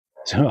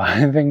So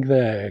I think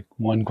the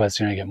one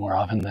question I get more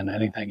often than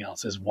anything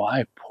else is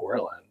why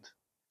Portland?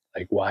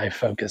 Like, why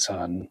focus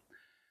on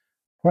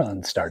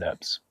Portland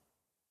startups?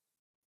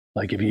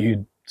 Like, if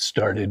you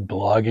started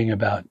blogging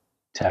about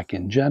tech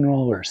in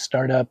general or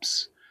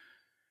startups,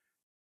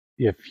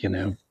 if,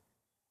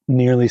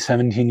 nearly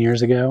 17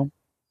 years ago,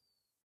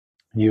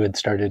 you had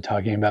started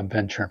talking about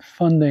venture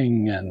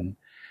funding and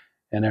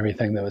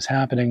everything that was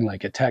happening,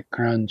 like a tech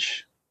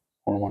crunch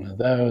or one of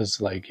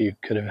those, like you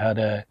could have had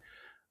a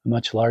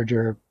much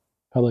larger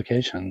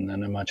publication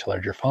and a much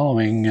larger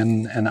following.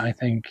 And I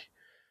think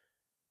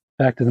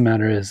fact of the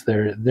matter is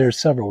there's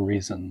several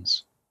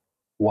reasons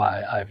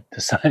why I've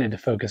decided to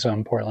focus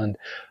on Portland,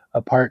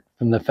 apart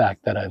from the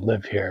fact that I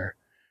live here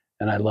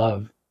and I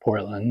love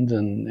Portland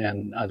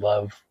and I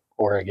love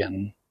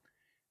Oregon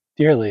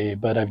dearly,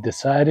 but I've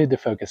decided to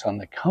focus on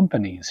the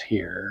companies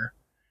here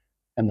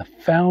and the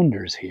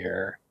founders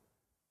here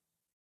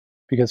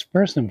because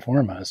first and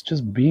foremost,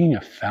 just being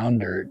a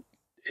founder,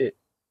 it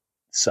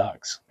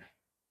sucks.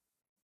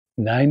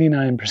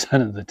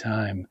 99% of the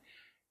time,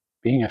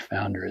 being a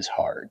founder is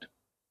hard.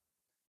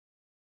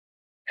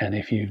 And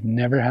if you've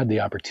never had the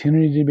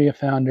opportunity to be a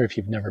founder, if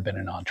you've never been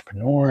an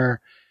entrepreneur,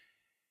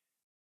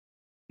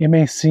 it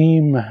may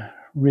seem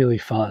really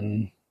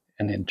fun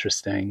and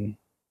interesting,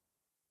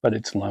 but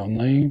it's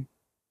lonely,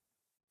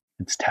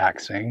 it's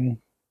taxing,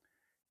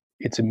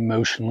 it's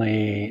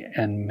emotionally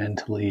and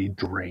mentally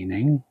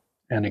draining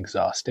and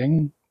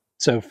exhausting.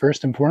 So,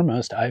 first and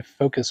foremost, I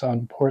focus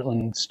on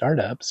Portland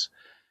startups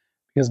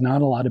because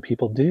not a lot of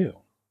people do.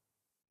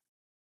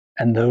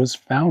 And those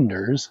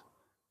founders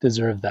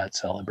deserve that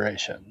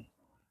celebration.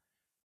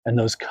 And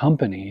those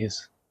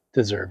companies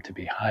deserve to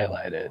be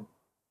highlighted.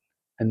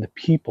 And the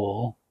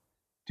people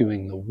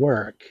doing the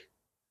work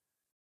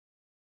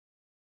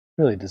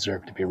really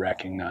deserve to be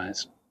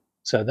recognized.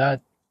 So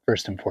that,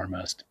 first and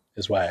foremost,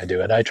 is why I do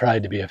it. I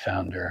tried to be a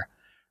founder,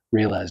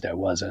 realized I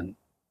wasn't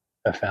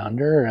a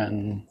founder,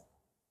 and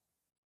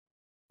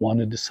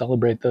wanted to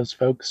celebrate those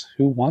folks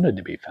who wanted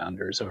to be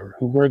founders or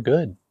who were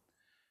good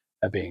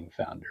at being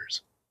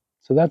founders.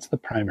 So that's the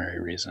primary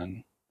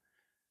reason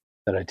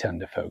that I tend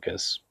to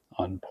focus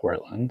on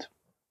Portland.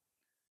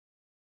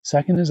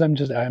 Second is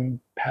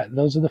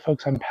those are the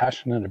folks I'm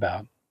passionate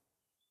about.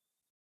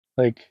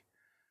 Like,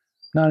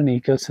 not an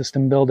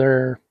ecosystem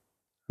builder.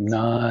 I'm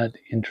not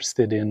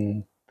interested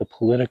in the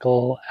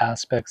political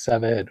aspects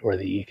of it or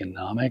the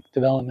economic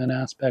development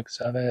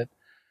aspects of it.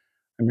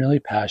 I'm really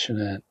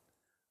passionate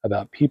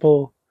about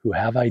people who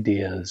have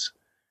ideas,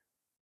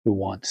 who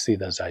want to see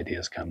those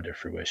ideas come to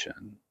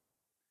fruition.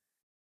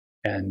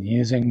 And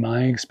using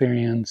my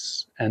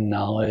experience and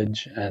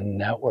knowledge and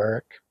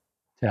network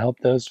to help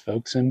those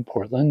folks in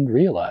Portland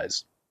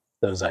realize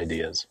those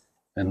ideas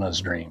and those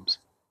dreams.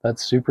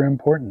 That's super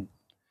important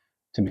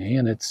to me,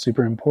 and it's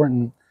super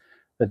important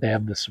that they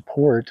have the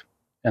support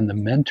and the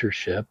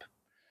mentorship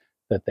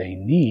that they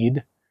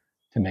need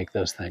to make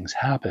those things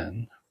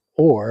happen,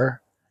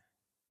 or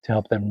to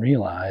help them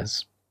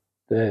realize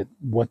that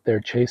what they're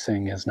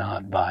chasing is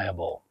not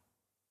viable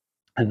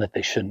and that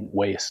they shouldn't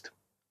waste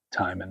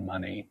time and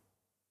money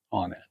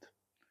on it.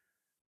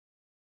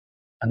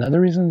 Another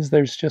reason is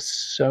there's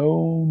just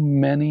so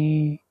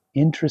many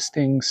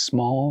interesting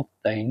small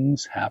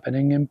things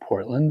happening in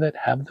Portland that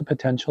have the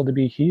potential to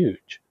be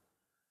huge.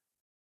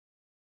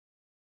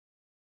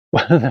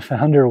 Whether the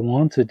founder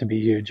wants it to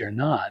be huge or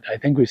not, I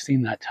think we've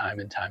seen that time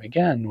and time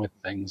again with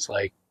things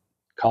like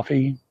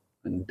coffee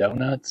and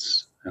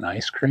donuts and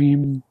ice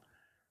cream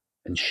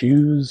and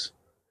shoes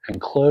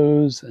and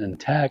clothes and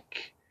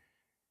tech.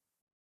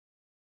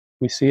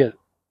 We see it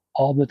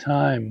all the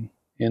time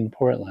in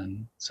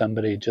Portland.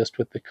 Somebody just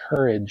with the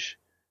courage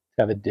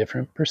to have a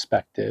different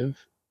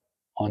perspective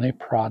on a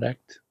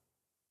product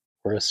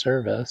or a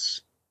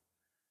service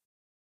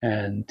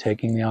and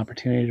taking the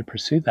opportunity to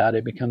pursue that,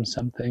 it becomes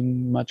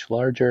something much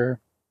larger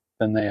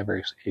than they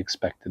ever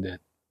expected it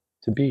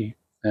to be.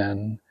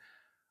 And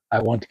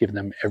I want to give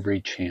them every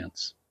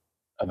chance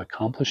of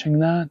accomplishing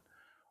that,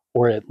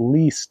 or at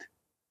least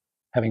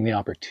having the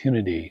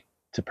opportunity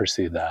to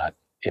pursue that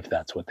if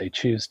that's what they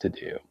choose to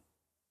do.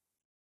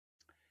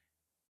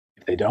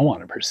 If they don't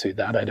want to pursue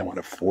that, I don't want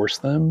to force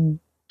them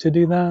to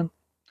do that.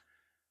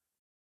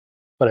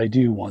 But I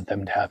do want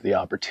them to have the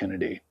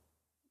opportunity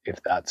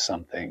if that's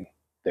something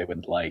they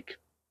would like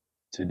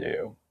to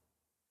do.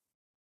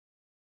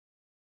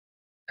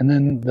 And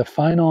then the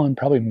final and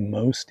probably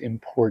most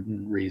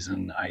important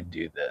reason I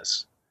do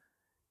this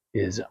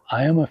is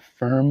I am a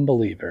firm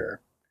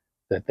believer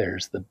that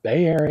there's the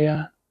Bay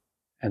Area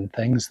and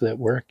things that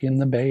work in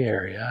the Bay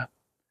Area,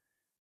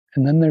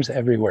 and then there's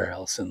everywhere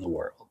else in the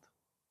world.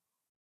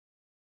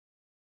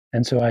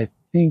 And so I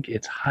think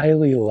it's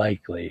highly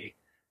likely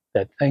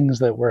that things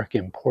that work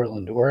in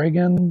Portland,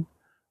 Oregon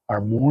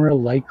are more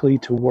likely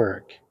to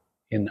work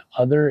in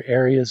other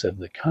areas of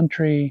the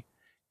country,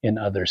 in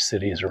other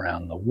cities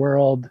around the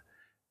world,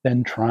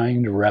 than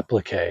trying to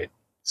replicate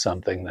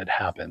something that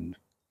happened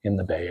in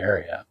the Bay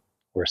Area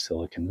or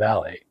Silicon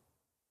Valley.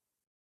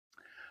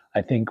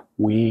 I think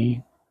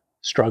we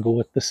struggle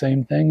with the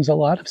same things a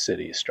lot of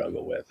cities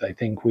struggle with. I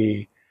think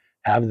we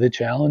have the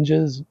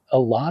challenges a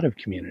lot of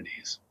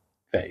communities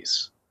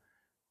face.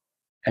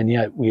 And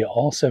yet we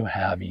also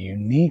have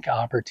unique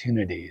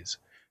opportunities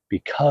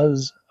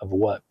because of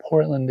what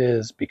Portland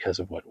is, because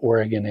of what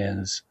Oregon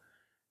is,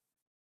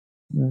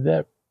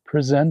 that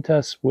present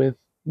us with,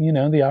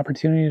 the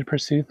opportunity to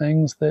pursue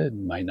things that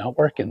might not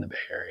work in the Bay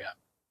Area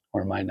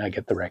or might not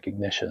get the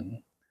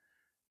recognition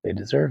they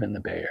deserve in the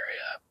Bay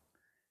Area.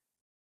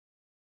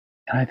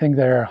 And I think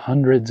there are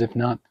hundreds, if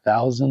not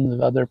thousands,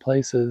 of other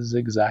places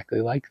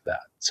exactly like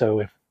that. So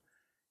if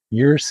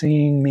you're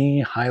seeing me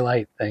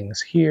highlight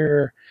things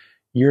here,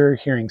 you're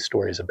hearing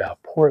stories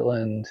about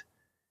Portland,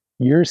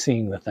 you're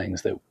seeing the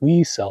things that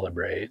we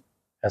celebrate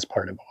as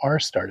part of our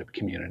startup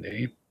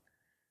community,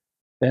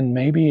 then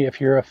maybe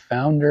if you're a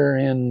founder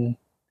in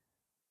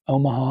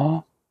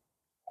Omaha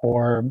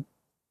or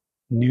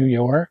New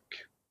York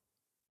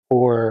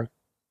or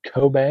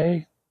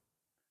Kobe,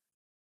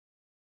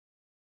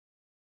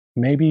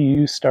 maybe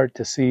you start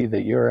to see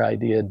that your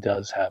idea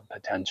does have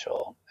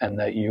potential and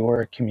that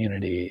your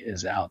community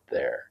is out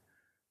there.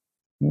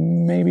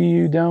 Maybe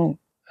you don't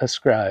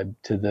ascribe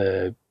to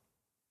the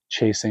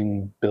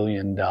chasing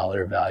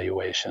billion-dollar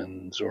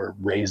valuations or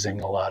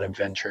raising a lot of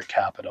venture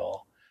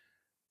capital,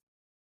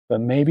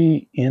 but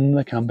maybe in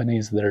the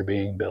companies that are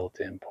being built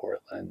in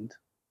Portland,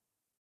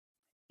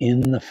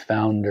 in the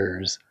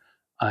founders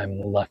I'm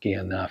lucky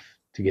enough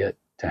to get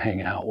to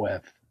hang out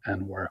with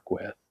and work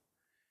with,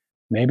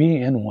 maybe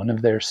in one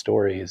of their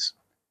stories,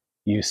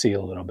 you see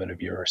a little bit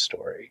of your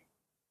story.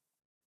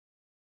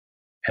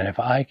 And if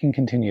I can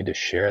continue to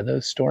share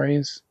those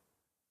stories,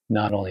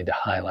 not only to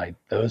highlight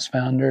those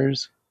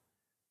founders,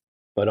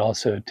 but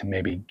also to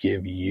maybe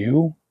give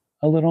you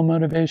a little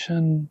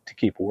motivation to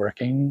keep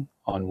working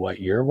on what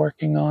you're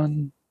working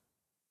on,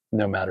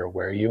 no matter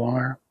where you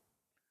are,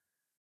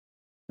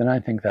 then I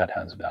think that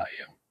has value.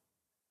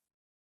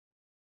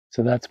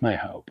 So that's my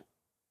hope,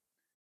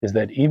 is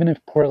that even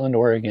if Portland,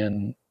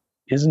 Oregon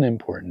isn't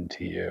important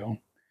to you,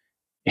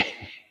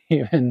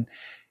 even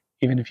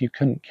if you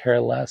couldn't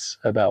care less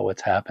about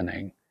what's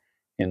happening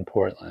in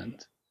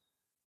Portland,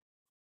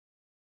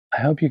 I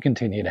hope you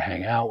continue to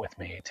hang out with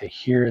me to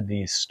hear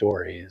these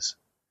stories,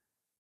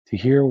 to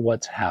hear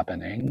what's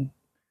happening,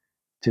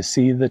 to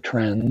see the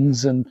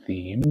trends and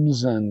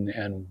themes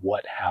and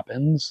what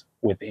happens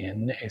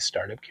within a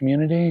startup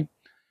community.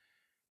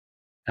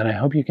 And I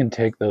hope you can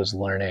take those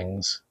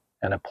learnings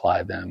and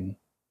apply them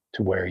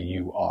to where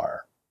you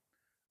are.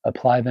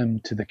 Apply them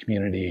to the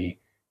community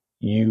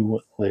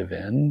you live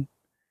in,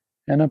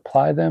 and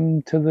apply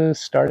them to the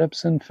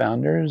startups and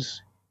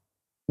founders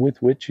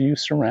with which you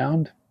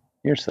surround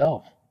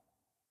yourself.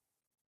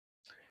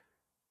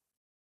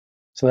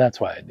 So that's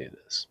why I do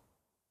this.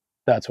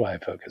 That's why I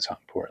focus on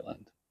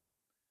Portland.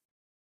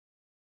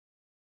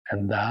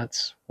 And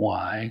that's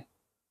why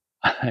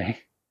I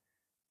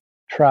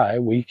try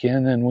week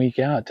in and week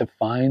out to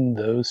find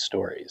those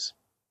stories,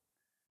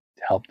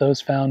 to help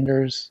those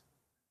founders,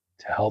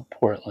 to help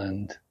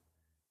Portland,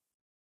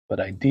 but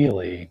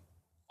ideally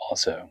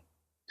also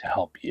to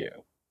help you.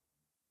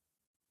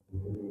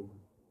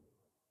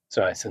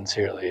 So I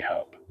sincerely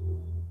hope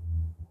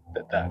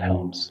that that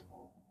helps.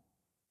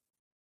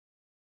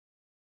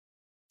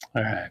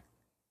 All right.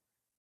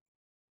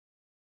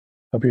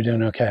 Hope you're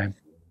doing okay.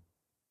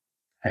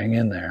 Hang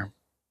in there.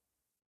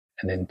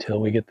 And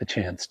until we get the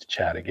chance to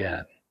chat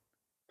again,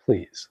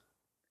 please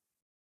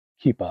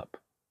keep up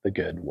the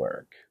good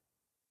work.